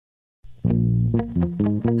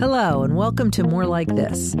Hello, and welcome to More Like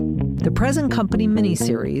This, the Present Company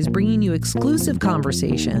miniseries bringing you exclusive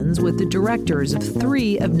conversations with the directors of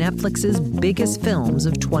 3 of Netflix's biggest films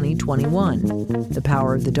of 2021, The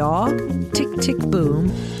Power of the Dog, Tick, Tick,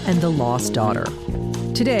 Boom, and The Lost Daughter.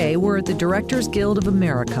 Today, we're at the Directors Guild of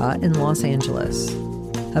America in Los Angeles.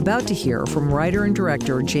 About to hear from writer and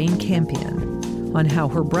director Jane Campion on how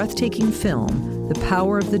her breathtaking film, The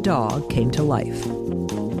Power of the Dog, came to life.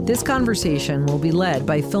 This conversation will be led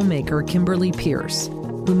by filmmaker Kimberly Peirce,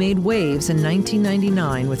 who made waves in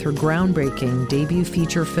 1999 with her groundbreaking debut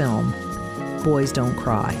feature film, Boys Don't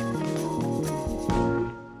Cry.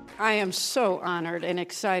 I am so honored and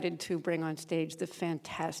excited to bring on stage the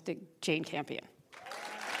fantastic Jane Campion.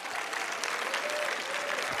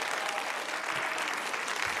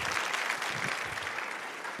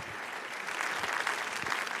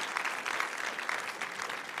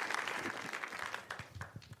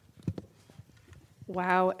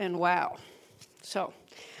 Wow and wow. So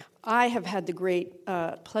I have had the great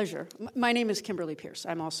pleasure. My name is Kimberly Peirce.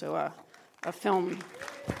 I'm also a film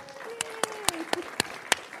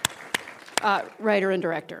writer and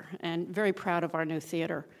director, and very proud of our new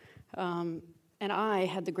theater. And I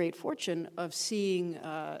had the great fortune of seeing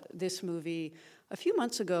this movie a few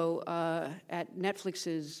months ago at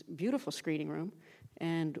Netflix's beautiful screening room,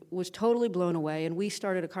 and was totally blown away. And we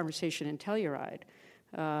started a conversation in Telluride,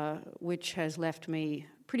 which has left me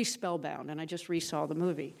pretty spellbound, and I just resaw the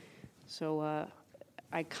movie. So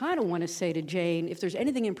I kind of want to say to Jane, if there's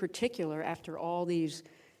anything in particular after all these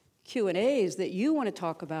Q&As that you want to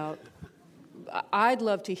talk about, I'd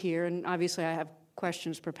love to hear, and obviously I have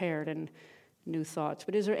questions prepared and new thoughts,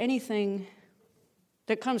 but is there anything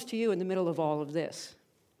that comes to you in the middle of all of this?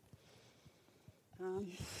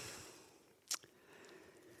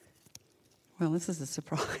 Well, this is a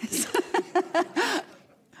surprise.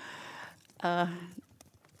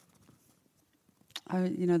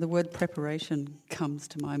 The word preparation comes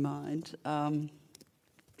to my mind.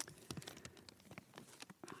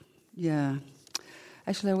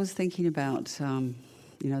 Actually, I was thinking about,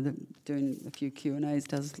 doing a few Q&As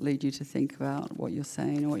does lead you to think about what you're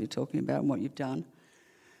saying and what you're talking about and what you've done.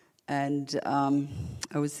 And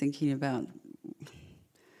I was thinking about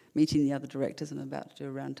meeting the other directors, and I'm about to do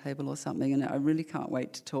a round table or something, and I really can't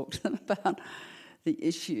wait to talk to them about the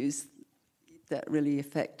issues that really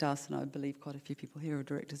affect us, and I believe quite a few people here are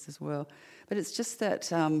directors as well. But it's just that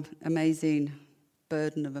amazing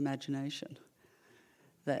burden of imagination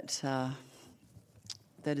that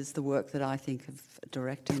is the work that I think of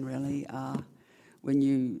directing, really, when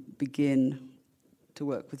you begin to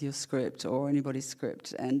work with your script or anybody's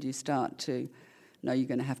script, and you start to know you're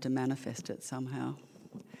going to have to manifest it somehow.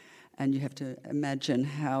 And you have to imagine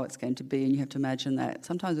how it's going to be, and you have to imagine that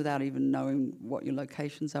sometimes without even knowing what your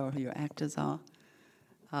locations are or who your actors are.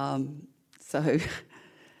 So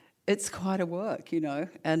it's quite a work,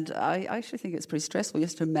 and I actually think it's pretty stressful. You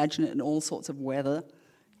have to imagine it in all sorts of weather.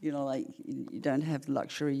 Like you don't have the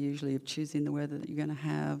luxury usually of choosing the weather that you're going to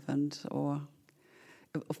have, or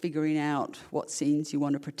figuring out what scenes you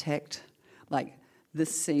want to protect. Like this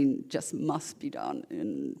scene just must be done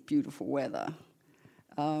in beautiful weather.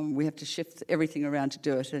 We have to shift everything around to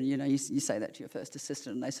do it, and you say that to your first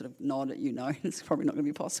assistant, and they sort of nod at it's probably not going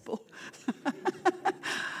to be possible.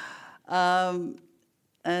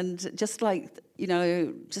 And just like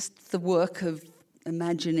just the work of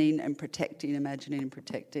imagining and protecting,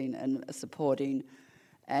 and supporting,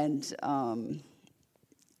 and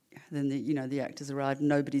then the actors arrive.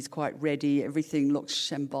 Nobody's quite ready. Everything looks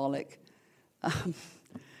shambolic.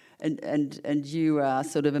 And you are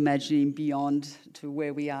sort of imagining beyond to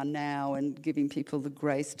where we are now and giving people the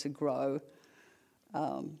grace to grow,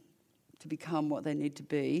 to become what they need to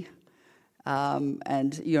be.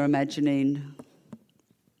 And you're imagining,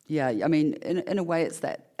 in a way it's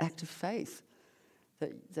that act of faith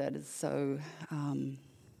that is so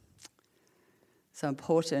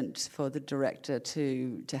important for the director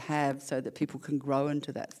to have, so that people can grow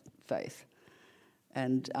into that faith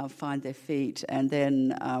and find their feet. And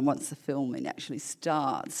then once the filming actually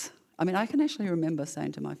starts, I can actually remember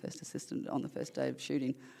saying to my first assistant on the first day of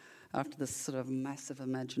shooting, after this sort of massive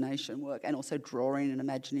imagination work, and also drawing and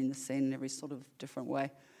imagining the scene in every sort of different way,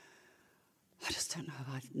 I just don't know if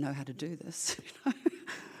I know how to do this.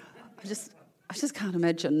 I just can't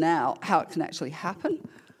imagine now how it can actually happen.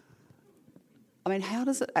 How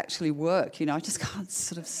does it actually work? I just can't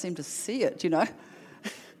sort of seem to see it,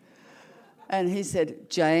 And he said,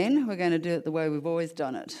 Jane, we're going to do it the way we've always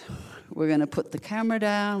done it. We're going to put the camera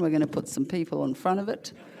down, we're going to put some people in front of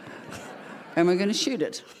it, and we're going to shoot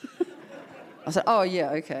it. I said, oh,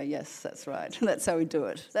 yeah, okay, yes, that's right. That's how we do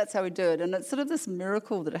it. That's how we do it. And it's sort of this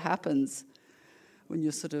miracle that happens when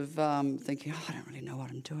you're sort of thinking, oh, I don't really know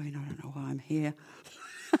what I'm doing. I don't know why I'm here.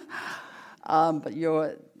 But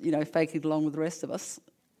you're, faking along with the rest of us.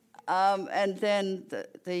 And then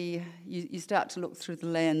you start to look through the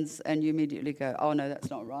lens and you immediately go, oh, no,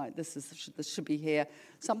 that's not right. This should be here.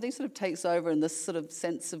 Something sort of takes over and this sort of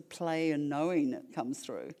sense of play and knowing that comes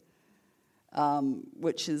through.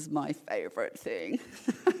 Which is my favourite thing.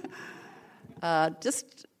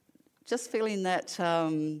 Just feeling that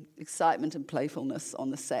excitement and playfulness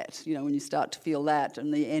on the set, when you start to feel that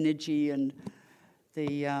and the energy and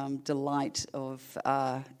the delight of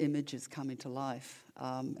images coming to life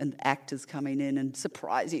and actors coming in and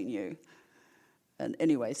surprising you. And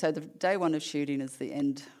anyway, so the day one of shooting is the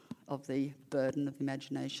end of the burden of the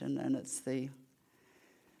imagination, and it's the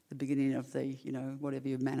beginning of the, whatever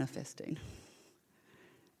you're manifesting.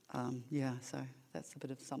 So that's a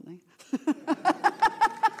bit of something.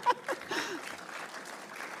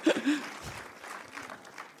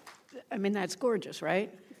 I mean, that's gorgeous,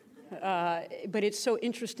 right? But it's so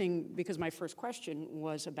interesting because my first question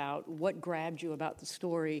was about what grabbed you about the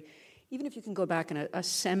story. Even if you can go back in a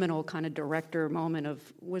seminal kind of director moment of,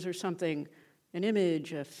 was there something, an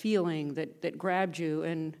image, a feeling that grabbed you?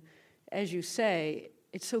 And as you say,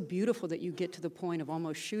 it's so beautiful that you get to the point of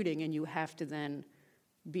almost shooting and you have to then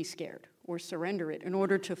be scared or surrender it in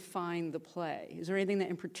order to find the play. Is there anything that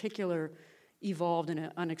in particular evolved in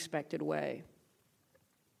an unexpected way?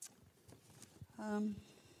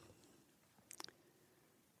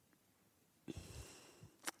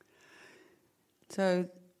 So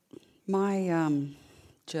my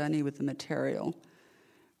journey with the material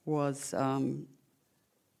was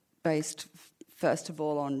based, first of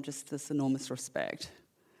all, on just this enormous respect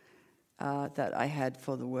that I had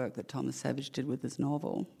for the work that Thomas Savage did with his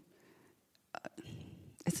novel.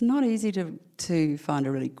 It's not easy to find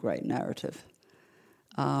a really great narrative.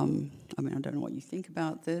 I don't know what you think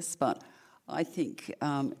about this, but I think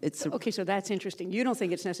it's... Okay, so that's interesting. You don't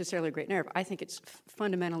think it's necessarily a great narrative. I think it's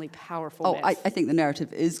fundamentally powerful. Oh, myth. I think the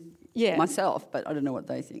narrative is myself, but I don't know what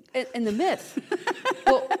they think. And the myth.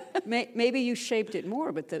 Well, maybe you shaped it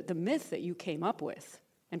more, but the myth that you came up with,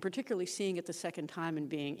 and particularly seeing it the second time and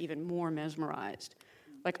being even more mesmerized.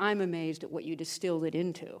 Like, I'm amazed at what you distilled it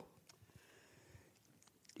into.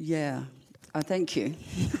 Yeah, thank you.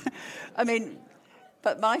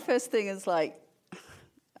 But my first thing is like,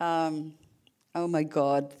 oh my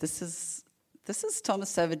God, this is Thomas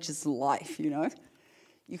Savage's life, You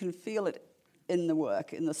can feel it in the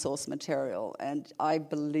work, in the source material, and I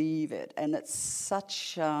believe it. And it's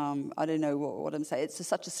such, I don't know what I'm saying, it's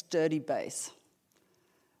such a sturdy base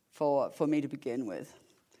for me to begin with.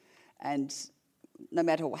 And no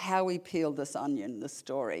matter how we peeled this onion, this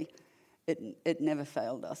story, it never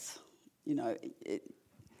failed us.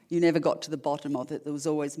 You never got to the bottom of it. There was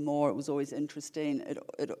always more. It was always interesting.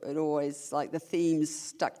 It always, like, the themes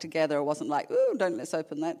stuck together. It wasn't like, ooh, let's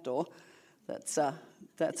open that door. That's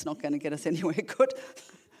not going to get us anywhere good.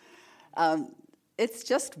 It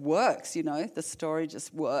just works, The story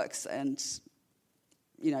just works, and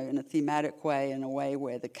in a thematic way, in a way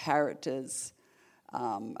where the characters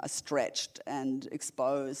are stretched and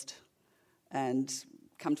exposed, and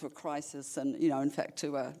come to a crisis, and in fact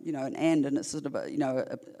to an end, and it's sort of a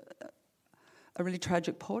really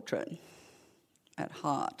tragic portrait at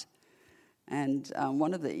heart. And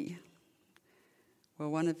one of the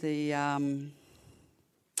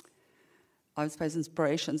I suppose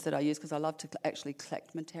inspirations that I use, because I love to actually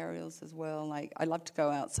collect materials as well. Like, I love to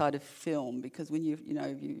go outside of film, because when you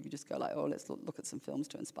just go like, oh, let's look at some films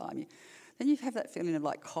to inspire me, then you have that feeling of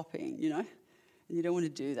like copying, and you don't want to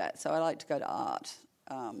do that. So I like to go to art.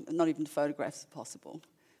 Not even photographs if possible,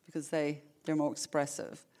 because they're more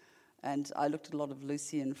expressive. And I looked at a lot of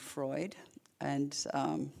Lucian Freud, and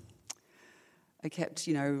I kept,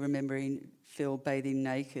 remembering Phil bathing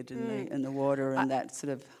naked in the water, and that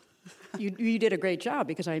sort of... You did a great job,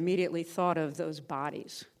 because I immediately thought of those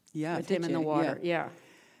bodies with him in the water. Yeah.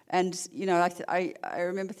 And, I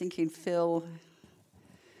remember thinking, Phil,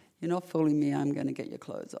 you're not fooling me, I'm going to get your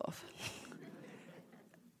clothes off.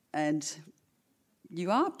 And... you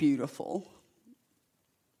are beautiful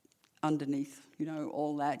underneath,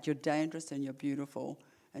 all that. You're dangerous and you're beautiful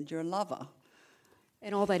and you're a lover.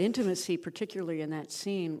 And all that intimacy, particularly in that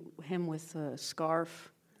scene, him with the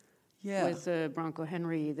scarf, with the Bronco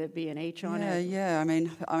Henry, the B&H on it. Yeah. I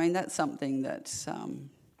mean that's something that,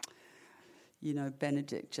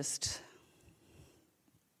 Benedict just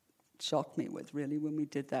shocked me with, really, when we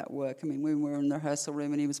did that work. I mean, when we were in the rehearsal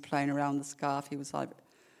room and he was playing around the scarf, he was like...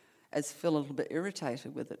 as Phil a little bit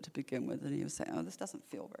irritated with it to begin with, and he was saying, "Oh, this doesn't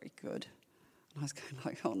feel very good." And I was going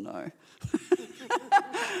like, "Oh no,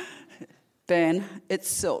 Ben, it's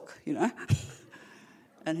silk, you know."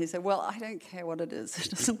 And he said, "Well, I don't care what it is;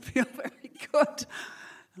 it doesn't feel very good."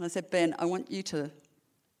 And I said, "Ben, I want you to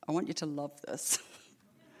love this.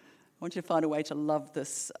 I want you to find a way to love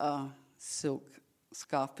this silk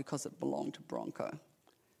scarf because it belonged to Bronco.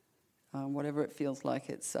 Whatever it feels like,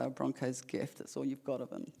 it's Bronco's gift. That's all you've got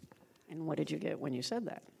of him." And what did you get when you said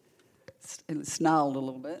that? It snarled a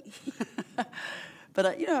little bit. But,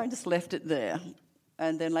 I just left it there.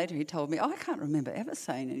 And then later he told me, "Oh, I can't remember ever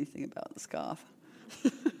saying anything about the scarf."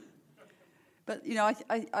 But,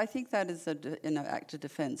 I think that is an act of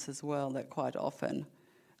defence as well, that quite often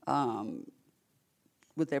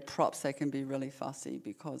with their props they can be really fussy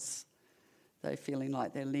because they're feeling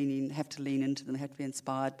like have to lean into them, have to be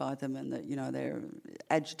inspired by them, and that, they're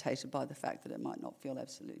agitated by the fact that it might not feel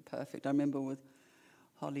absolutely perfect. I remember with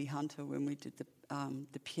Holly Hunter when we did the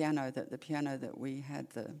piano that we had,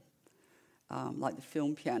 like the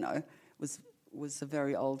film piano, was a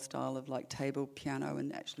very old style of like table piano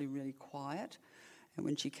and actually really quiet. And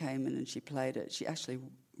when she came in and she played it, she actually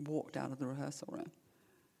walked out of the rehearsal room.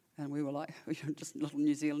 And we were like, just little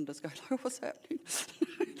New Zealanders going, "Oh, what's happening?"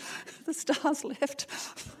 The stars left.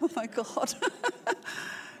 Oh my God.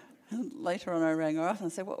 And later on I rang her up and I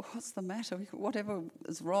said, "What's the matter? Whatever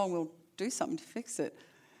is wrong, we'll do something to fix it."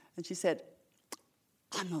 And she said,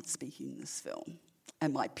 "I'm not speaking in this film,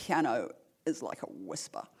 and my piano is like a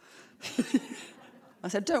whisper." I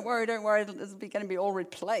said, don't worry, it's going to be all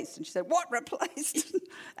replaced." And she said, "What replaced?"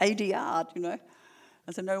 ADR'd,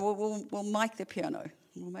 I said, "No, we'll mic the piano.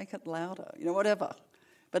 We'll make it louder, whatever."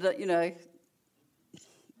 But,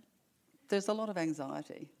 there's a lot of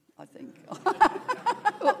anxiety, I think.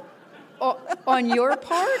 On your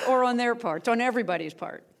part or on their part? On everybody's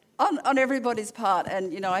part? On everybody's part.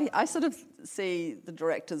 And, I sort of see the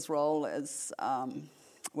director's role as,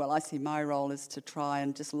 I see my role as to try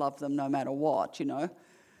and just love them no matter what,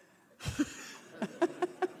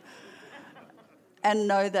 And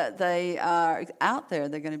know that they are out there,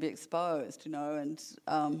 they're going to be exposed, and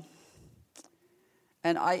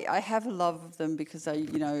I have a love of them because I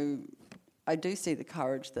do see the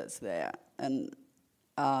courage that's there, and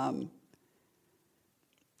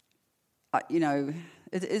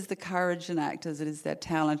it is the courage in actors, it is their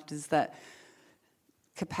talent, it is that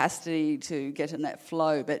capacity to get in that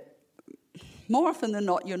flow, but more often than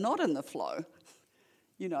not, you're not in the flow.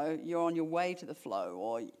 You're on your way to the flow,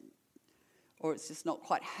 or it's just not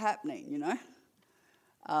quite happening,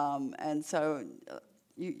 and so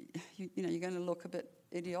you're going to look a bit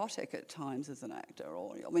idiotic at times as an actor,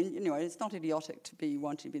 it's not idiotic to be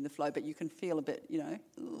wanting to be in the flow, but you can feel a bit,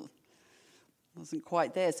 wasn't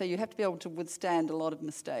quite there. So you have to be able to withstand a lot of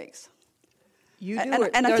mistakes. You do,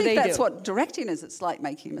 and I think that's what directing is. It's like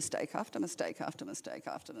making mistake after mistake after mistake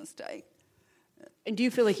after mistake. And do you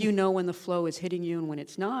feel like when the flow is hitting you and when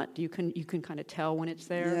it's not? You can kind of tell when it's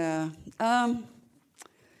there? Yeah. I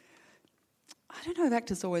don't know if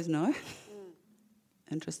actors always know,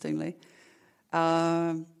 interestingly.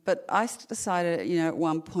 But I decided, at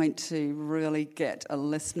one point to really get a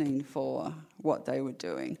listening for what they were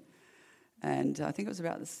doing. And I think it was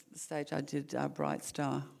about the stage I did Bright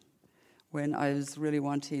Star, when I was really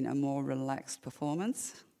wanting a more relaxed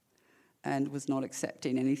performance and was not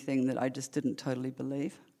accepting anything that I just didn't totally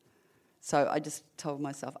believe. So I just told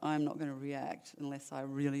myself, I'm not going to react unless I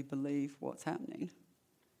really believe what's happening.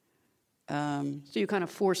 So you kind of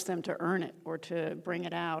forced them to earn it or to bring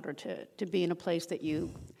it out or to be in a place that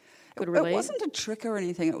you could relate? It wasn't a trick or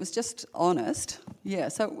anything. It was just honest. Yeah,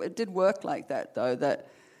 so it did work like that, though, that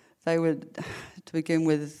they would, to begin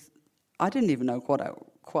with, I didn't even know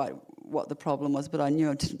quite what the problem was, but I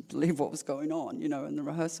knew I didn't believe what was going on, in the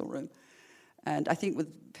rehearsal room. And I think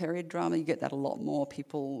with period drama, you get that a lot more.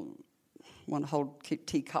 People want to hold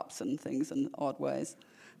teacups and things in odd ways.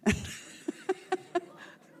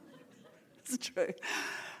 It's true.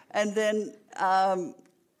 And then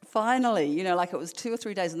finally, it was 2 or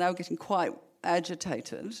 3 days, and they were getting quite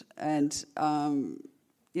agitated. And,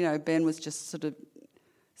 Ben was just sort of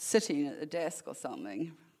sitting at a desk or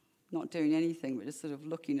something, not doing anything, but just sort of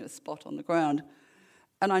looking at a spot on the ground.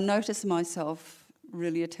 And I noticed myself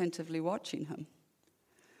really attentively watching him.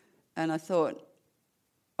 And I thought,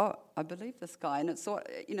 oh, I believe this guy. And it's sort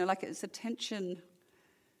it's attention.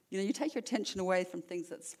 You take your attention away from things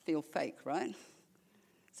that feel fake, right?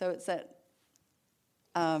 So it's that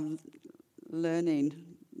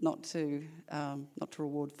learning not to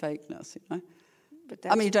reward fakeness,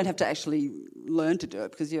 But you don't have to actually learn to do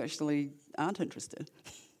it because you actually aren't interested.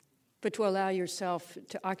 But to allow yourself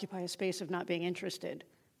to occupy a space of not being interested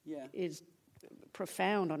is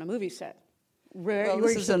profound on a movie set. Well,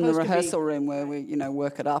 this is in the rehearsal room where we,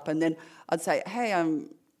 work it up, and then I'd say, "Hey,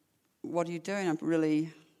 what are you doing? I'm really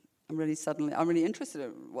interested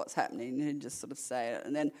in what's happening," and he'd just sort of say it,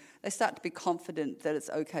 and then they start to be confident that it's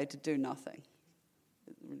okay to do nothing.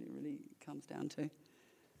 It really comes down to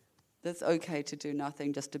that's okay to do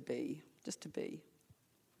nothing, just to be.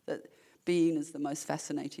 That being is the most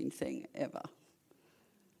fascinating thing ever.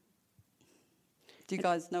 Do you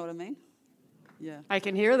guys know what I mean? Yeah. I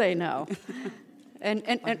can hear they know. And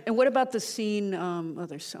what about the scene?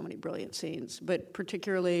 There's so many brilliant scenes, but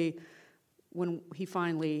particularly when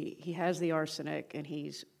he has the arsenic and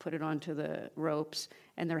he's put it onto the ropes,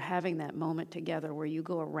 and they're having that moment together where you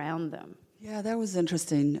go around them. Yeah, that was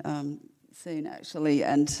interesting scene actually,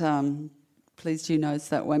 and pleased you noticed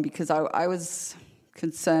that one, because I was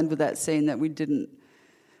concerned with that scene that we didn't.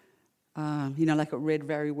 It read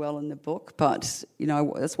very well in the book, but,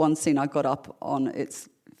 that's one scene I got up on its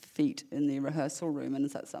feet in the rehearsal room, and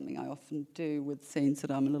that's something I often do with scenes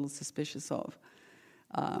that I'm a little suspicious of.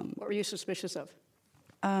 What were you suspicious of?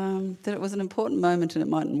 That it was an important moment and it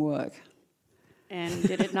mightn't work. And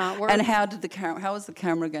did it not work? And how was the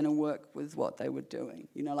camera going to work with what they were doing?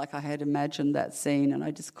 I had imagined that scene and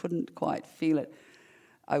I just couldn't quite feel it.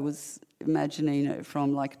 I was imagining it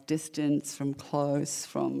from distance, from close,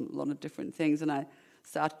 from a lot of different things, and I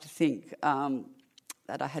started to think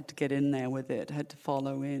that I had to get in there with it, I had to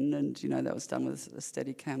follow in, and that was done with a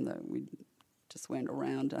steady cam that we just went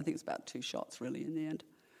around. I think it was about 2 shots really in the end,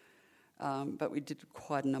 but we did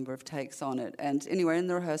quite a number of takes on it. And anyway, in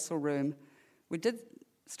the rehearsal room, we did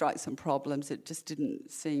strike some problems. It just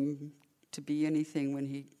didn't seem to be anything when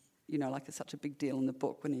he, it's such a big deal in the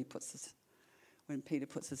book when Peter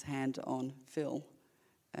puts his hand on Phil,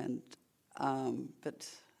 and but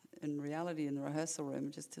in reality, in the rehearsal room,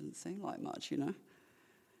 it just didn't seem like much,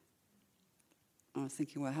 I was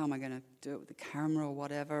thinking, well, how am I going to do it with the camera or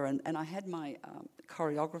whatever? And I had my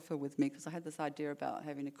choreographer with me, because I had this idea about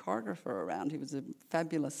having a choreographer around. He was a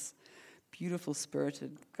fabulous, beautiful,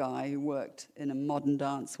 spirited guy who worked in a modern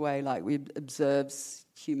dance way, we observes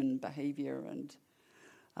human behaviour and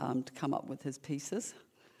to come up with his pieces.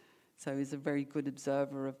 So he's a very good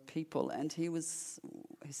observer of people, and he's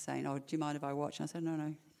saying, "Oh, do you mind if I watch?" And I said,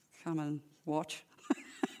 "No, come and watch.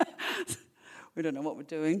 We don't know what we're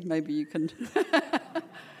doing. Maybe you can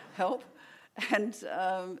help." And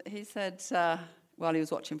he said, while he was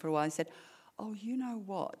watching for a while, he said, "Oh, you know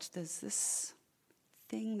what? There's this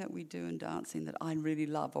thing that we do in dancing that I really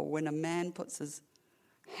love, or when a man puts his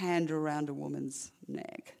hand around a woman's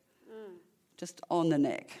neck, just on the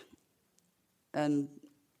neck, and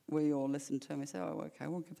we all listened to him. We said, "Oh, okay,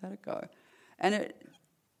 we'll give that a go." And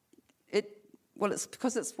it's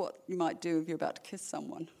because it's what you might do if you're about to kiss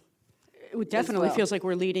someone. It definitely feels like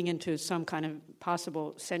we're leading into some kind of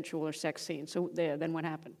possible sensual or sex scene. So then what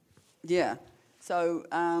happened? Yeah. So,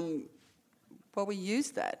 we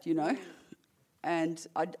used that, and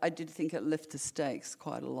I did think it lifted the stakes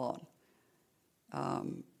quite a lot.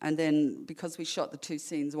 And then because we shot the 2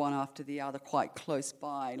 scenes one after the other quite close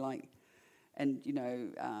by, and,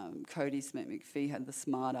 Cody Smith-McPhee had the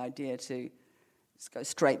smart idea to just go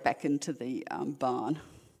straight back into the barn.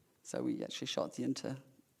 So we actually shot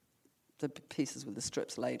the pieces with the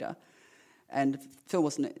strips later. And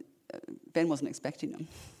Ben wasn't expecting them.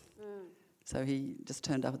 So he just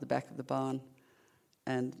turned up at the back of the barn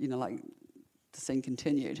and, the scene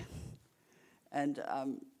continued. And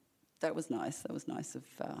that was nice. That was nice of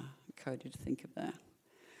Cody to think of that.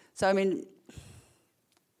 So,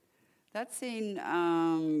 that scene,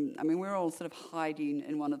 we're all sort of hiding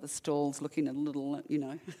in one of the stalls looking at a little,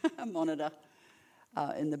 a monitor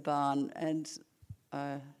in the barn. And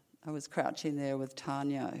I was crouching there with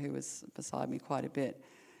Tanya, who was beside me quite a bit.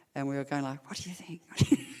 And we were going "What do you think? Do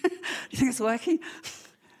you think it's working?"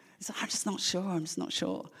 He's like, I'm just not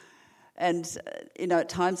sure. And, at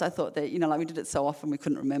times I thought that, we did it so often we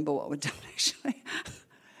couldn't remember what we'd done actually.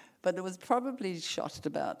 But it was probably shot at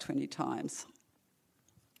about 20 times.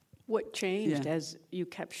 What changed as you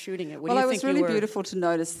kept shooting it? It was really beautiful to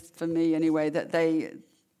notice, for me anyway, that the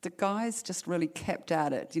guys just really kept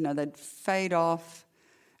at it. They'd fade off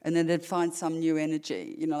and then they'd find some new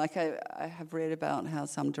energy. I have read about how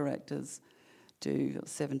some directors do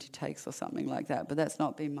 70 takes or something like that, but that's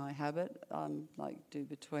not been my habit. I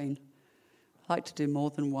like to do more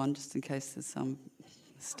than one just in case there's some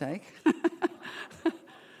mistake.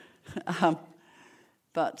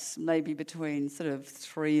 But maybe between sort of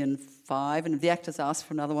 3 and 5, and if the actors ask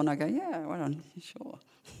for another one, I go, "Yeah, well done, sure."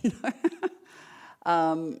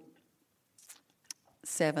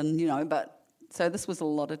 7, you know, but so this was a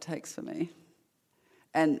lot of takes for me.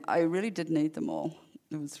 And I really did need them all.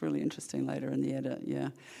 It was really interesting later in the edit, yeah.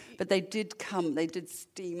 But they did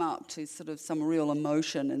steam up to sort of some real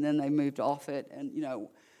emotion, and then they moved off it, and, you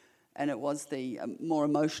know, and it was the more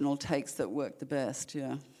emotional takes that worked the best,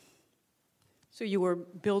 yeah. So you were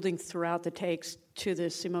building throughout the takes to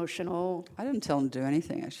this emotional... I didn't tell them to do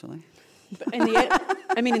anything, actually. In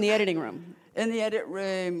the editing room. In the edit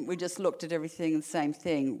room, we just looked at everything, the same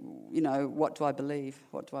thing. You know, what do I believe?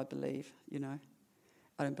 What do I believe, you know?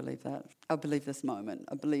 I don't believe that. I believe this moment.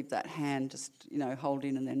 I believe that hand just, you know,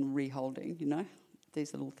 holding and then re-holding, you know,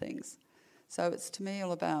 these little things. So it's, to me,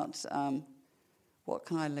 all about what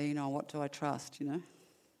can I lean on, what do I trust, you know?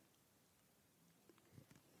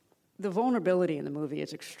 The vulnerability in the movie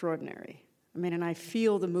is extraordinary. I mean, and I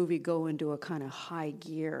feel the movie go into a kind of high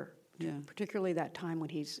gear, particularly that time when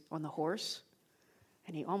he's on the horse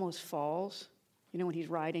and he almost falls, you know, when he's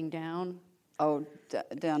riding down. Oh,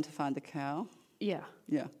 down to find the cow? Yeah.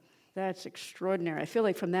 Yeah. That's extraordinary. I feel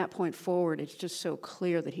like from that point forward, it's just so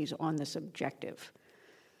clear that he's on this objective.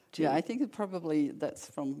 Yeah, I think that's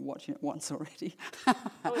from watching it once already.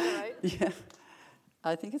 Oh, is that right? Yeah.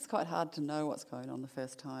 I think it's quite hard to know what's going on the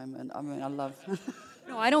first time, and I mean, I love...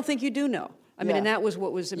 No, I don't think you do know. I mean, and that was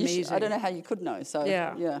what was amazing. I don't know how you could know, so,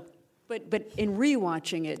 yeah. But in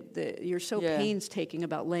rewatching it, you're so painstaking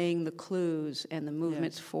about laying the clues and the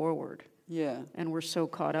movements forward. Yeah. And we're so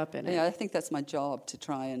caught up in it. Yeah, I think that's my job, to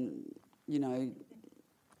try and, you know,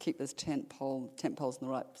 keep those tent poles in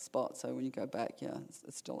the right spot, so when you go back,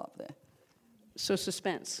 it's still up there. So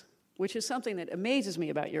suspense, which is something that amazes me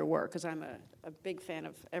about your work, because I'm a big fan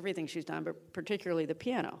of everything she's done, but particularly the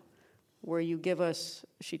piano, where you give us,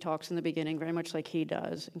 she talks in the beginning very much like he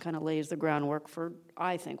does, and kind of lays the groundwork for,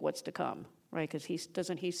 I think, what's to come, right? Because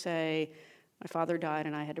doesn't he say, my father died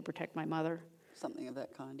and I had to protect my mother? Something of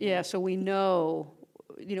that kind. Yeah, so we know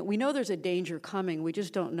there's a danger coming. We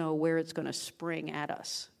just don't know where it's going to spring at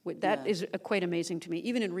us. That is quite amazing to me.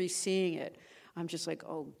 Even in re-seeing it, I'm just like,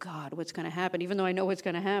 oh, God, what's going to happen? Even though I know what's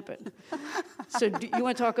going to happen. So do you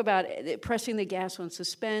want to talk about pressing the gas on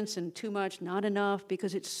suspense and too much, not enough?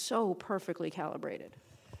 Because it's so perfectly calibrated.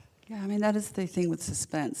 Yeah, I mean, that is the thing with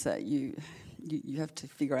suspense, that you have to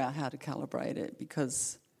figure out how to calibrate it,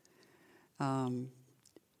 because...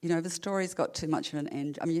 you know, the story's got too much of an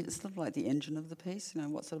engine. I mean, it's sort of like the engine of the piece, you know,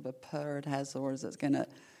 what sort of a purr it has, or is it going to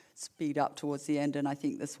speed up towards the end? And I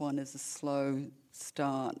think this one is a slow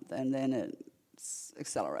start, and then it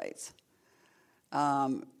accelerates.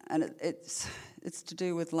 And it's to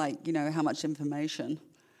do with, like, you know, how much information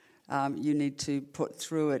you need to put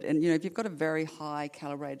through it. And, you know, if you've got a very high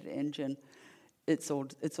calibrated engine, it's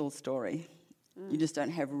all story. You just don't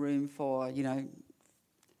have room for, you know,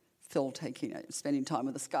 Phil spending time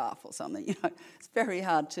with a scarf or something. You know, it's very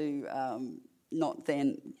hard to not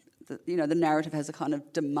then. The narrative has a kind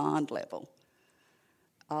of demand level,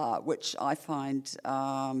 which I find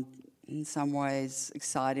in some ways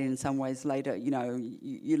exciting, in some ways later. You know,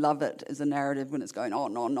 you love it as a narrative when it's going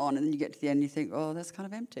on and on and on, and then you get to the end and you think, oh, that's kind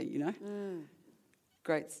of empty. You know,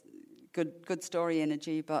 great, good story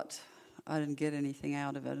energy, but I didn't get anything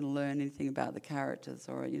out of it and learn anything about the characters,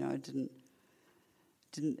 or, you know, it didn't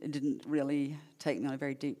really take me on a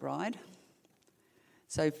very deep ride.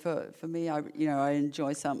 So for me, I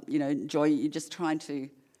enjoy you're just trying to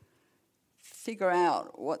figure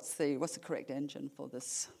out what's the correct engine for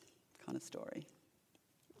this kind of story.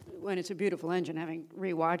 When it's a beautiful engine, having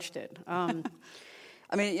rewatched it. I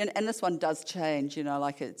mean, and this one does change. You know,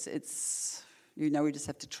 like it's we just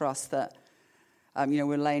have to trust that.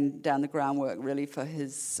 We're laying down the groundwork really for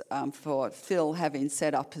for Phil having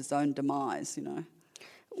set up his own demise. You know.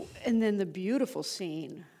 And then the beautiful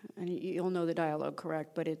scene, and you'll know the dialogue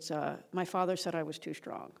correct, but it's, my father said I was too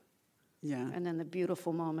strong. Yeah. And then the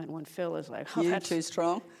beautiful moment when Phil is like, oh, that's too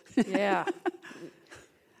strong? Yeah.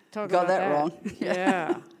 Got that wrong.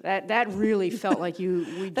 Yeah. That really felt like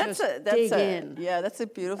we dig in. Yeah, that's a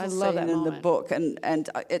beautiful scene in the book. And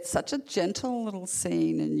it's such a gentle little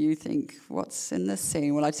scene, and you think, what's in this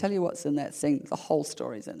scene? Well, I tell you what's in that scene. The whole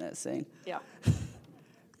story's in that scene. Yeah.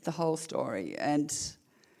 The whole story. And...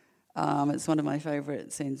 it's one of my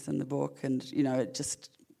favourite scenes in the book, and you know, it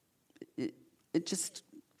just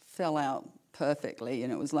fell out perfectly,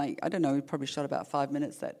 and it was like, I don't know, we probably shot about 5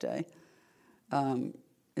 minutes that day, in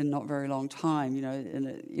not very long time. You know,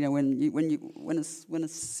 and when a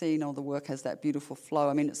scene or the work has that beautiful flow,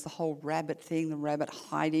 I mean, it's the whole rabbit thing, the rabbit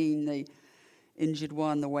hiding the injured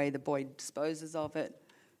one, the way the boy disposes of it,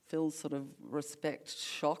 Phil's sort of respect,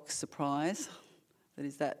 shock, surprise that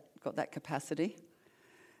he's got that capacity.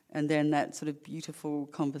 And then that sort of beautiful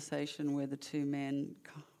conversation where the two men,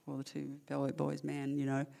 or the two boys,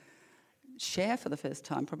 share for the first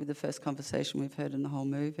time, probably the first conversation we've heard in the whole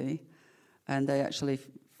movie. And they actually,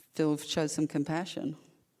 Phil shows some compassion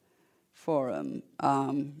for him,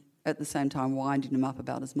 at the same time winding him up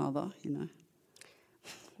about his mother,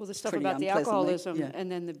 Well, the stuff Pretty about the unpleasantly, alcoholism, yeah.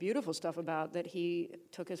 and then the beautiful stuff about that he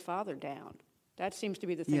took his father down. That seems to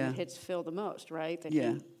be the thing Yeah. that hits Phil the most, right? That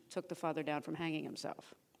Yeah. he took the father down from hanging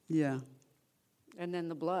himself. Yeah. And then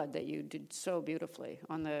the blood that you did so beautifully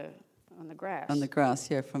on the grass. On the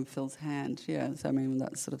grass, yeah, from Phil's hand, yeah. So,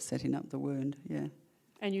 that's sort of setting up the wound, yeah.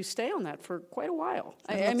 And you stay on that for quite a while.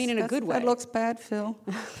 That I mean, in a good way. That looks bad, Phil.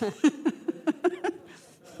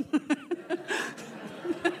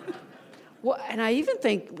 Well, and I even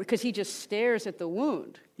think because he just stares at the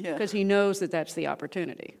wound, Yeah. because he knows that that's the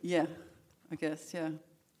opportunity. Yeah, I guess, yeah.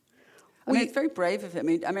 It's very brave of him.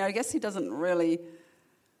 I guess he doesn't really,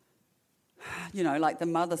 like the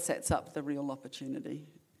mother sets up the real opportunity,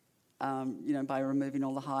 by removing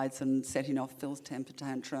all the hides and setting off Phil's temper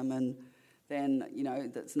tantrum, and then,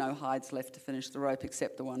 there's no hides left to finish the rope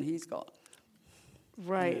except the one he's got.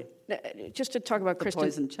 Right. Just to talk about The Kristen,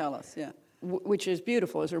 poison chalice, yeah. which is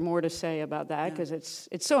beautiful. Is there more to say about that? Because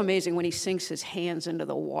it's so amazing when he sinks his hands into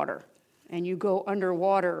the water, and you go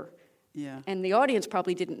underwater. Yeah. And the audience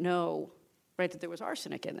probably didn't know, right, that there was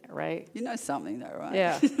arsenic in there, right? You know something though, right?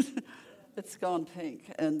 Yeah. It's gone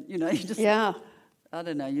pink, and you just... Yeah. I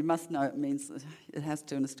don't know, you must know it has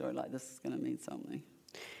to in a story like this, it's going to mean something.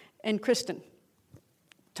 And Kristen,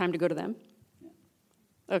 time to go to them? Yeah.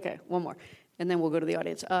 Okay, one more, and then we'll go to the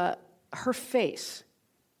audience. Her face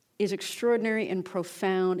is extraordinary and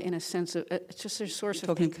profound in a sense of, it's just a source of...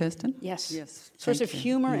 Talking Kirsten? Yes. Yes. Source Thank of you.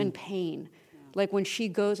 humor and pain. Like when she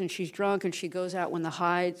goes and she's drunk and she goes out when the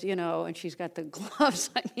hides, and she's got the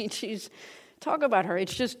gloves. She's, talk about her.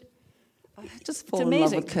 It's just, I just fall it's in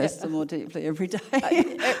love amazing. with Kirsten more deeply every day.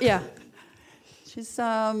 Yeah. She's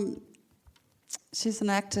an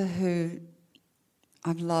actor who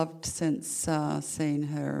I've loved since seeing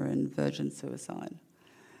her in Virgin Suicide.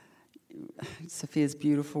 Sophia's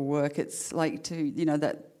beautiful work. It's like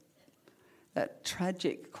that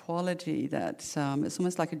tragic quality that it's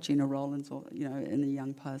almost like a Gina Rowlands, or in a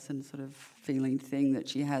young person sort of feeling thing that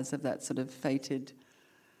she has of that sort of fated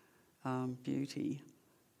beauty.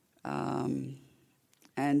 And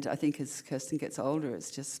I think as Kirsten gets older,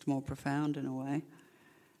 it's just more profound in a way,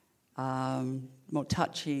 more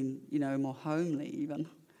touching, more homely even,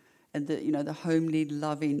 and the homely,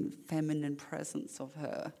 loving, feminine presence of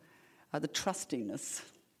her, the trustingness.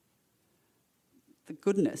 The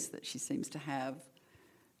goodness that she seems to have,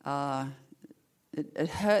 it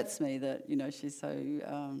hurts me that she's so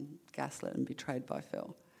gaslit and betrayed by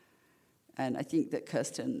Phil, and I think that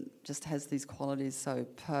Kirsten just has these qualities so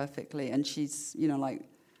perfectly, and she's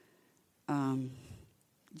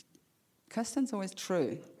Kirsten's always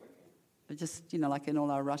true. But just like in all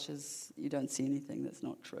our rushes, you don't see anything that's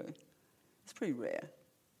not true. It's pretty rare.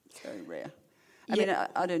 It's very rare.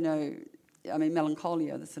 I don't know.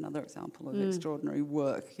 Melancholia, that's another example of extraordinary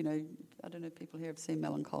work. I don't know if people here have seen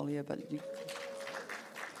Melancholia, but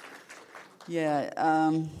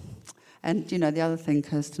and the other thing,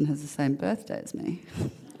 Kirsten has the same birthday as me.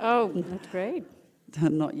 Oh, that's great.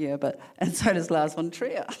 Not and so does Lars von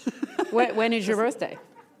Trier. When is your birthday?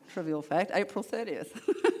 Trivial fact, April 30th.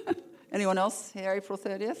 Anyone else here, April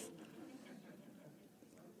 30th?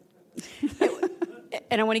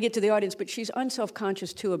 And I want to get to the audience, but she's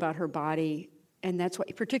unselfconscious, too, about her body. And that's why,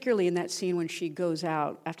 particularly in that scene when she goes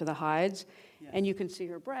out after the hides, and you can see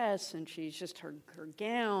her breasts, and she's just her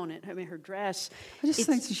gown, and her dress. I just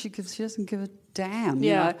think she doesn't give a damn.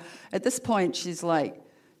 Yeah. At this point, she's like,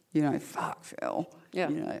 fuck Phil. Yeah.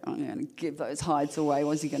 I'm going to give those hides away.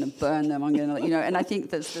 Was he going to burn them? I'm going to, and I think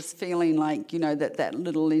there's this feeling like, that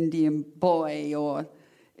little Indian boy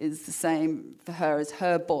is the same for her as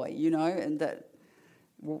her boy, and that,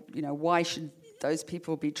 why should those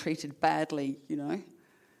people be treated badly,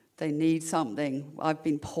 They need something. I've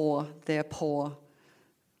been poor, they're poor.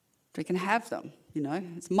 We can have them,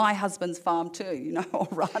 It's my husband's farm too, or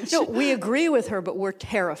ranch. No, we agree with her, but we're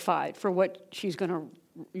terrified for what she's going to,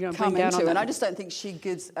 come bring down into. on them. And I just don't think she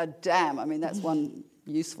gives a damn. That's one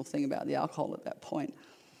useful thing about the alcohol at that point.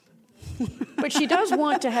 But she does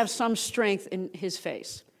want to have some strength in his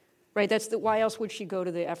face, right? Why else would she go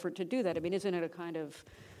to the effort to do that? Isn't it a kind of...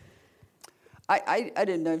 I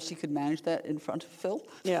didn't know if she could manage that in front of Phil.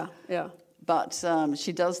 Yeah. But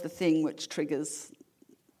she does the thing which triggers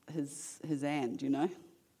his end,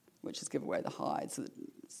 which is give away the hides, so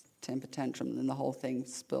temper tantrum, and then the whole thing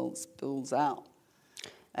spills out.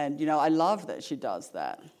 And, I love that she does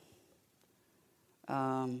that.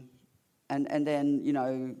 And then, you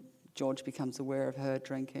know, George becomes aware of her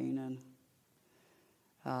drinking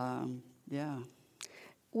and, yeah.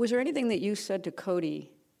 Was there anything that you said to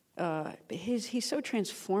Cody? He's so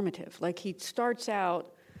transformative. Like, he starts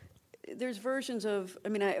out, there's versions of, I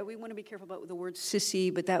mean, we want to be careful about the word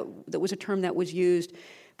sissy, but that was a term that was used.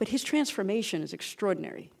 But his transformation is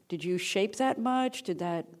extraordinary. Did you shape that much?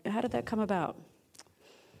 How did that come about?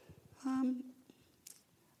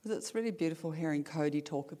 It's really beautiful hearing Cody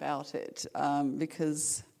talk about it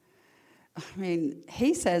because, I mean,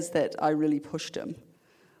 he says that I really pushed him.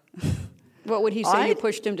 What would he say you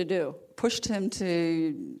pushed him to do? Pushed him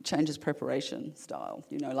to change his preparation style,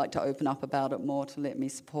 you know, like to open up about it more, to let me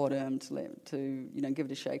support him, to you know, give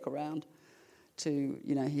it a shake around. To,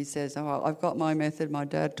 you know, he says, oh, I've got my method, my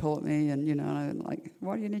dad taught me, and, you know, I'm like,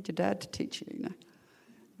 why do you need your dad to teach you, you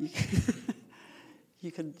know?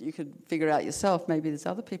 You could figure out yourself. Maybe there's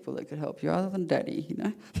other people that could help you other than Daddy, you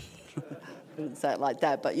know. I didn't say it like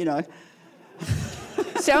that, but you know.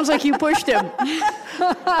 Sounds like you pushed him.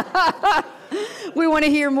 We want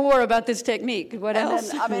to hear more about this technique. What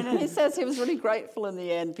else? And he says he was really grateful in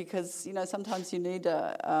the end because, you know, sometimes you need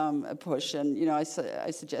a push. And, you know, I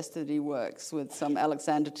suggested he works with some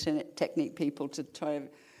Alexander technique people to try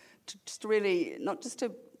to just really, not just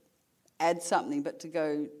to add something, but to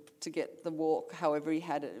get the walk however he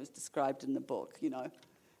had it. It was described in the book, you know,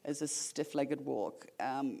 as a stiff-legged walk.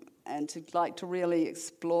 And to really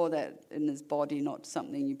explore that in his body, not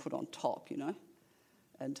something you put on top, you know,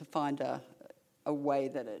 and to find a way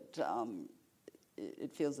that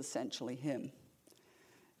it feels essentially him.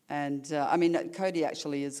 And, Cody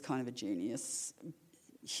actually is kind of a genius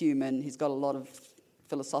human. He's got a lot of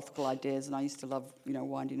philosophical ideas, and I used to love, you know,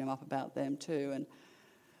 winding him up about them too.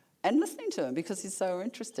 And listening to him because he's so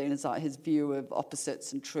interesting. It's like his view of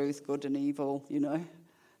opposites and truth, good and evil, you know,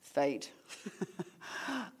 fate.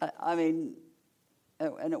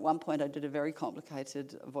 And at one point I did a very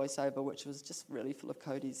complicated voiceover which was just really full of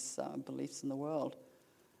Cody's beliefs in the world.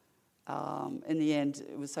 In the end,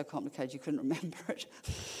 it was so complicated you couldn't remember it.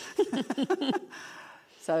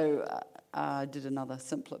 So I did another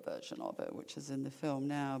simpler version of it, which is in the film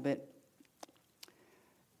now. But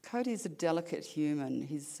Cody's a delicate human.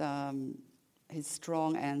 He's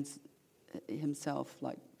strong and himself,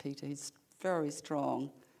 like Peter. He's very strong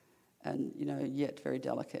and, you know, yet very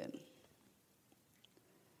delicate.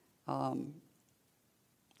 And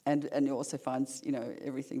he also finds, you know,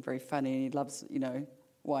 everything very funny, and he loves, you know,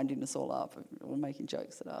 winding us all up or making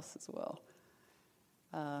jokes at us as well.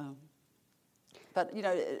 But, you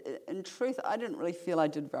know, in truth, I didn't really feel I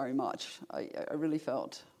did very much. I really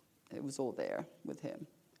felt it was all there with him.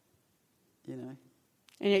 You know.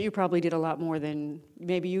 And yet you probably did a lot more than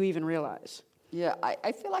maybe you even realize. Yeah,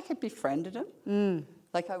 I feel like I befriended him.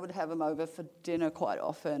 Like I would have him over for dinner quite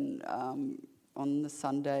often on the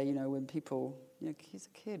Sunday, you know, when people, you know, he's a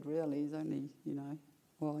kid really, he's only, you know,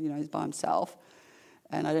 well, you know, he's by himself.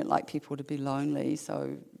 And I don't like people to be lonely,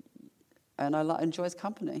 and I enjoy his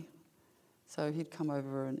company. So he'd come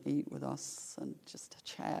over and eat with us and just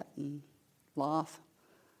chat and laugh.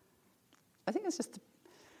 I think it's just...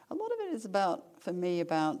 A lot of it is about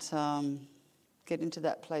getting to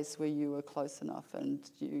that place where you are close enough and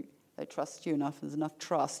they trust you enough, there's enough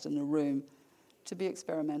trust in the room to be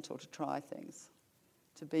experimental, to try things,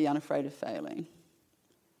 to be unafraid of failing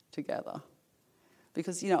together.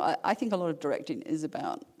 Because, you know, I think a lot of directing is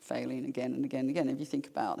about failing again and again and again. If you think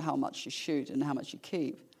about how much you shoot and how much you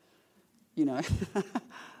keep, you know, I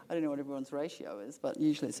don't know what everyone's ratio is, but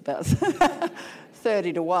usually it's about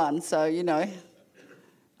 30 to 1, so, you know...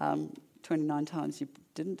 29 times you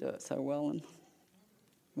didn't do it so well, and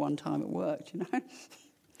one time it worked, you know.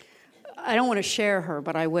 I don't want to share her,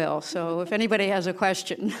 but I will. So if anybody has a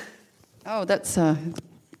question. Oh, that's a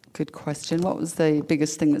good question. What was the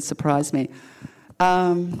biggest thing that surprised me?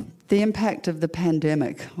 The impact of the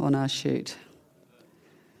pandemic on our shoot.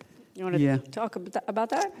 You want to talk about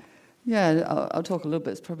that? Yeah, I'll talk a little bit.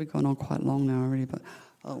 It's probably gone on quite long now already, but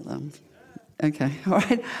okay, all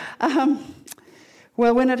right.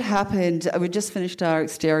 Well, when it happened, we just finished our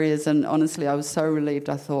exteriors, and honestly, I was so relieved.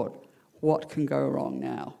 I thought, what can go wrong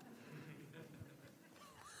now?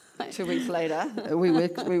 2 weeks later, we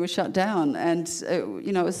were shut down, and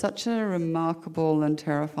you know, it was such a remarkable and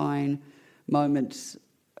terrifying moment,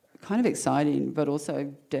 kind of exciting, but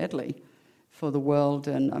also deadly for the world.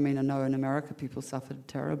 And I mean, I know in America people suffered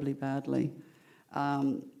terribly badly,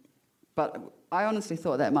 but I honestly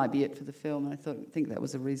thought that might be it for the film, and I think that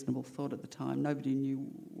was a reasonable thought at the time. Nobody knew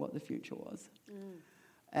what the future was.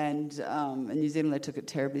 And in New Zealand, they took it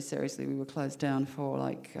terribly seriously. We were closed down for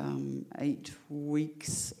like 8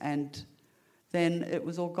 weeks, and then it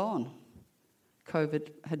was all gone. COVID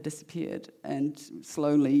had disappeared, and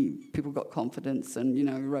slowly people got confidence, and,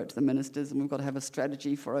 we wrote to the ministers, and we've got to have a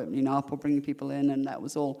strategy for opening up or bringing people in, and that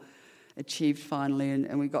was all achieved finally,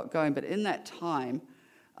 and we got going. But in that time,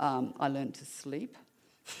 I learned to sleep,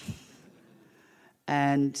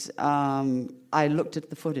 and I looked at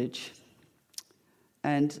the footage,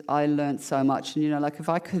 and I learned so much. And, if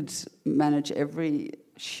I could manage every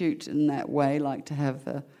shoot in that way, like to have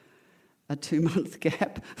a 2-month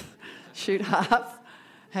gap, shoot half,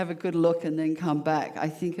 have a good look, and then come back, I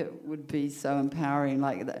think it would be so empowering.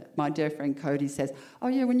 Like that, my dear friend Cody says, "Oh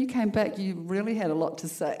yeah, when you came back, you really had a lot to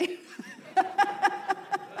say."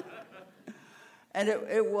 And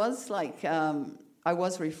it was like, I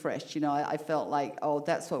was refreshed, I felt like, oh,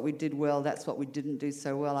 that's what we did well, that's what we didn't do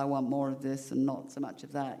so well, I want more of this and not so much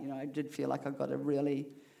of that. I did feel like I got a really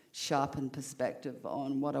sharpened perspective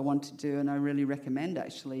on what I want to do, and I really recommend,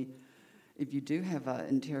 actually, if you do have an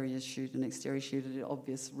interior shoot, an exterior shoot, an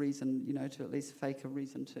obvious reason, to at least fake a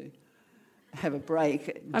reason to have a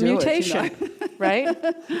break. A mutation, right?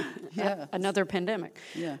 Yeah. Another pandemic.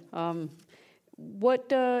 Yeah. What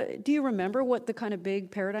do you remember what the kind of big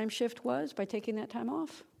paradigm shift was by taking that time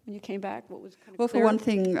off when you came back? What was kind of Well, clear? for one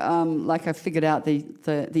thing, I figured out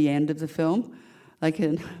the end of the film.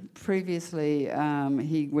 Previously,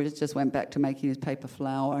 he just went back to making his paper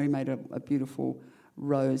flower. He made a beautiful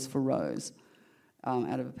rose for Rose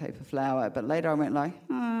out of a paper flower. But later I went like,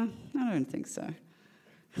 I don't think so.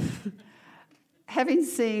 Having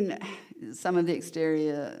seen some of the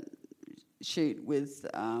exterior shoot with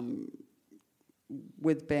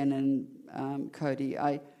Ben and Cody,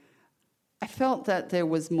 I felt that there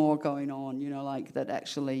was more going on, that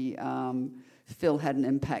actually Phil had an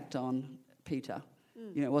impact on Peter.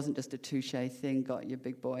 It wasn't just a touche thing, got your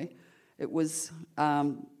big boy. It was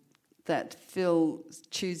that Phil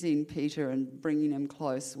choosing Peter and bringing him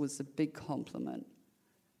close was a big compliment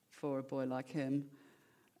for a boy like him.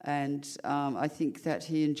 And I think that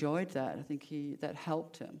he enjoyed that. I think that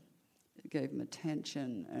helped him. It gave him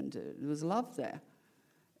attention, and there was love there.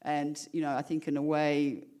 And, I think in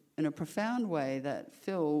a profound way, that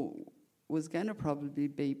Phil was going to probably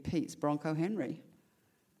be Pete's Bronco Henry.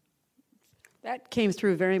 That came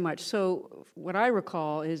through very much. So what I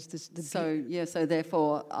recall is this. So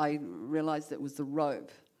therefore I realised it was the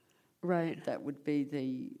rope. Right. That would be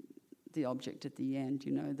the object at the end,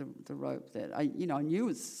 the rope that I knew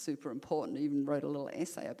was super important. I even wrote a little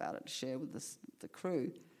essay about it to share with the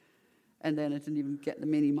crew. And then I didn't even get the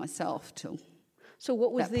mini myself till so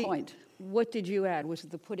what was that point. What did you add? Was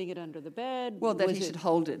it the putting it under the bed? Well, that he should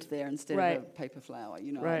hold it there instead Right. of a paper flower,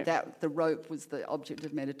 Right. That the rope was the object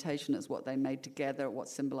of meditation, is what they made together, what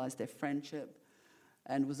symbolised their friendship,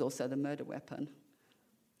 and was also the murder weapon.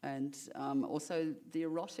 And also the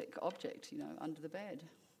erotic object, under the bed.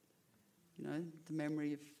 The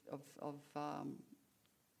memory of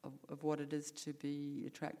what it is to be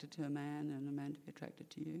attracted to a man and a man to be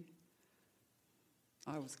attracted to you.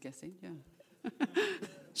 I was guessing, yeah.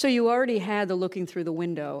 So you already had the looking through the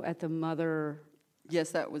window at the mother.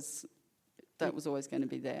 Yes, that was always going to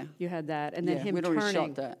be there. You had that, and then him we'd turning. already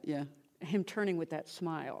shot that, yeah. Him turning with that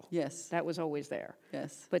smile. Yes. That was always there.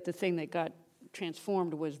 Yes. But the thing that got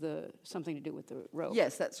transformed was something to do with the rope.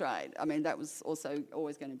 Yes, that's right. I mean, that was also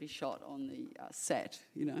always going to be shot on the set,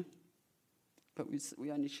 But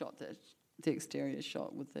we only shot the exterior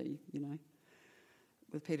shot with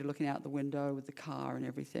with Peter looking out the window with the car and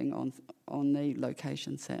everything on the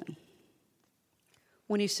location set.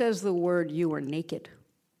 When he says the word, "you were naked,"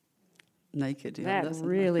 Naked, yeah. that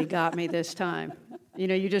really got me this time.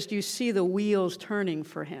 You see the wheels turning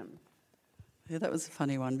for him. Yeah, that was a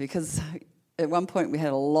funny one because at one point we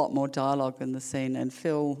had a lot more dialogue in the scene, and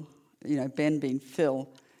Phil, Ben being Phil,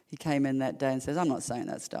 he came in that day and says, "I'm not saying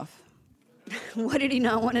that stuff." What did he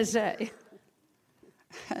not want to say?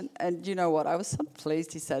 And you know what? I was so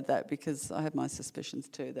pleased he said that, because I had my suspicions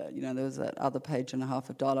too that, there was that other page and a half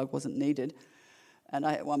of dialogue wasn't needed. And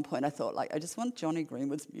at one point I thought, I just want Johnny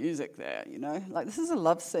Greenwood's music there, this is a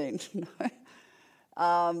love scene,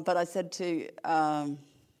 But I said to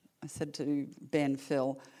Ben,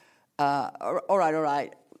 Phil, all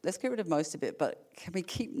right, let's get rid of most of it, but can we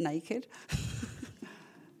keep naked?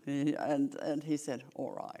 and he said,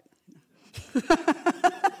 all right.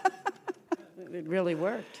 It really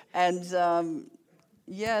worked. And so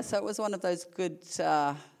it was one of those good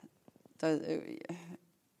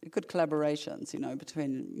collaborations,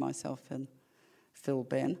 between myself and Phil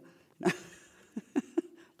Ben,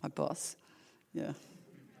 my boss. Yeah,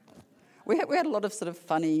 we had a lot of sort of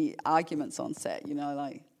funny arguments on set.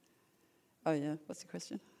 Oh yeah, what's the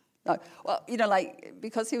question? No, well,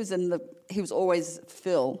 because he was always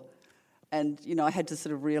Phil, and, I had to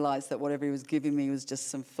sort of realise that whatever he was giving me was just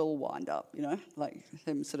some Phil wind-up, like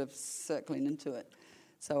him sort of circling into it.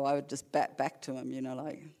 So I would just bat back to him,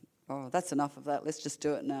 oh, that's enough of that, let's just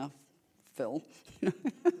do it now, Phil.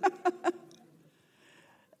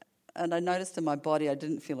 And I noticed in my body I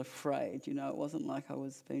didn't feel afraid, it wasn't like I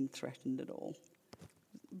was being threatened at all.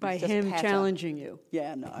 By him challenging you?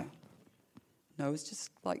 Yeah, no. No, it was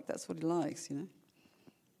just like, that's what he likes, Yeah.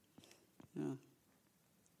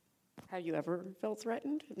 Have you ever felt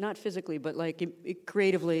threatened? Not physically, but like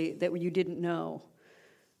creatively, that you didn't know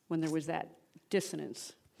when there was that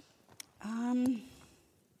dissonance?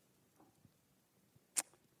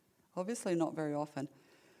 Obviously not very often.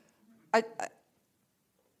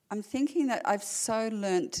 I'm thinking that I've so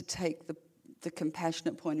learnt to take the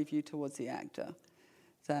compassionate point of view towards the actor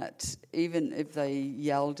that even if they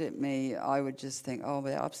yelled at me, I would just think, oh,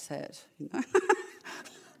 they're upset,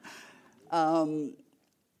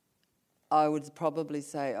 I would probably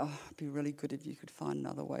say, oh, it'd be really good if you could find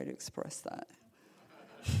another way to express that.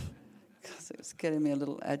 Because it was getting me a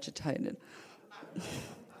little agitated.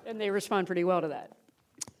 And they respond pretty well to that?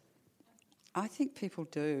 I think people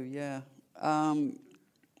do, yeah.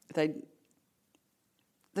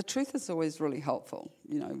 The truth is always really helpful,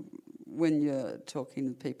 when you're talking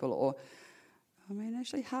to people. Or,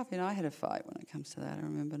 actually, Harvey and I had a fight when it comes to that, I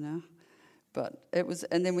remember now. But it was,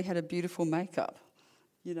 and then we had a beautiful makeup,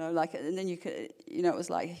 and then you could, it was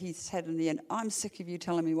like he said in the end, I'm sick of you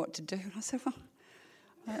telling me what to do. And I said, well,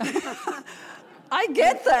 I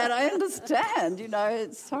get that, I understand,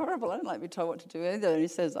 it's horrible. I don't like to be told what to do either. And he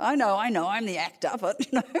says, I know, I'm the actor, but,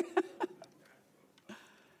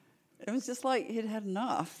 It was just like he'd had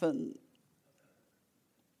enough. And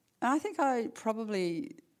I think I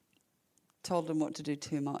probably told him what to do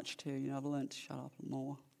too much too. I've learned to shut up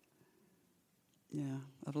more. Yeah,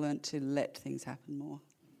 I've learned to let things happen more.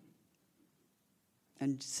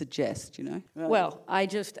 And suggest, Right. Well,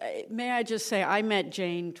 may I just say, I met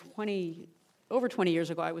Jane over 20 years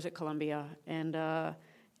ago. I was at Columbia, and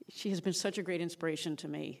she has been such a great inspiration to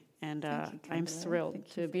me. And I'm thrilled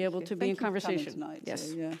to be able to be in conversation. Tonight, yes.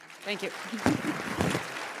 Too, yeah. Thank you.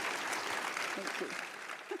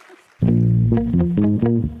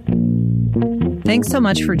 Thanks so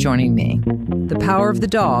much for joining me. The Power of the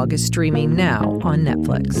Dog is streaming now on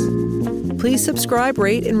Netflix. Please subscribe,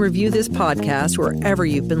 rate, and review this podcast wherever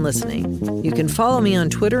you've been listening. You can follow me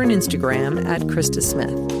on Twitter and Instagram at Krista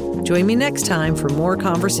Smith. Join me next time for more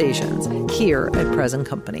conversations here at Present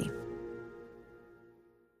Company.